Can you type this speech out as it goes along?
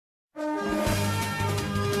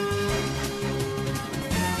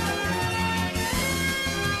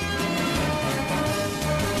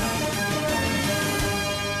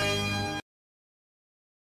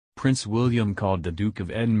Prince William called the Duke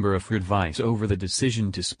of Edinburgh for advice over the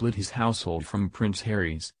decision to split his household from Prince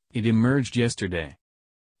Harry's. It emerged yesterday.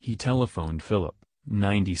 He telephoned Philip,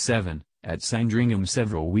 97, at Sandringham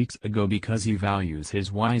several weeks ago because he values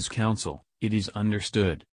his wise counsel, it is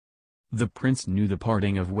understood. The prince knew the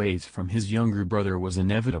parting of ways from his younger brother was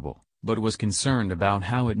inevitable, but was concerned about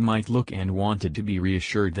how it might look and wanted to be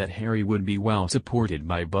reassured that Harry would be well supported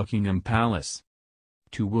by Buckingham Palace.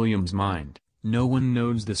 To William's mind, no one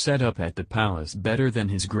knows the setup at the palace better than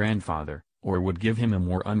his grandfather, or would give him a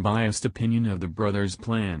more unbiased opinion of the brothers'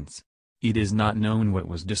 plans. It is not known what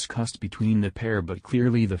was discussed between the pair, but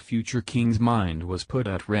clearly the future king's mind was put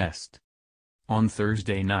at rest. On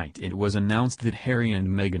Thursday night it was announced that Harry and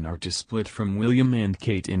Meghan are to split from William and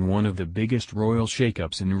Kate in one of the biggest royal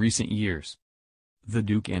shakeups in recent years. The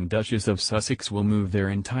Duke and Duchess of Sussex will move their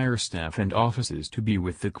entire staff and offices to be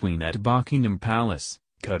with the Queen at Buckingham Palace,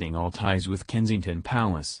 cutting all ties with Kensington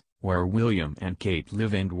Palace, where William and Kate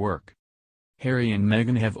live and work. Harry and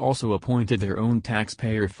Meghan have also appointed their own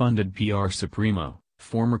taxpayer-funded PR Supremo,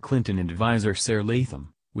 former Clinton advisor Sir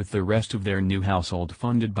Latham, with the rest of their new household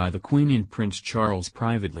funded by the Queen and Prince Charles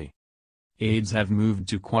privately. Aides have moved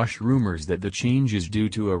to quash rumors that the change is due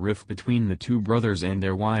to a rift between the two brothers and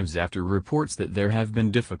their wives after reports that there have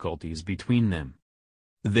been difficulties between them.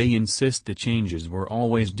 They insist the changes were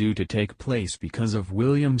always due to take place because of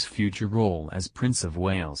William's future role as Prince of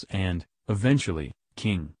Wales and, eventually,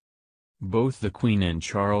 King. Both the Queen and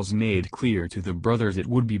Charles made clear to the brothers it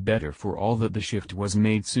would be better for all that the shift was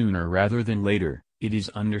made sooner rather than later, it is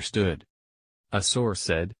understood. A source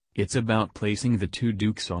said, "It's about placing the two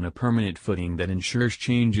dukes on a permanent footing that ensures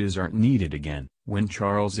changes aren't needed again, when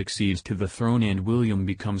Charles accedes to the throne and William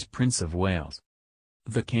becomes Prince of Wales."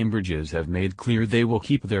 The Cambridges have made clear they will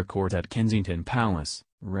keep their court at Kensington Palace,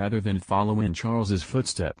 rather than follow in Charles's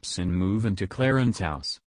footsteps and move into Clarence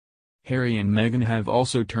House. Harry and Meghan have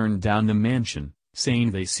also turned down the mansion, saying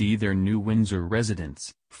they see their new Windsor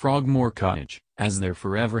residence, Frogmore Cottage, as their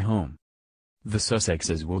forever home. The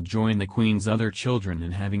Sussexes will join the Queen's other children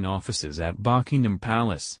in having offices at Buckingham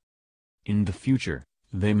Palace. In the future,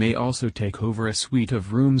 they may also take over a suite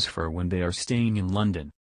of rooms for when they are staying in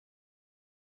London.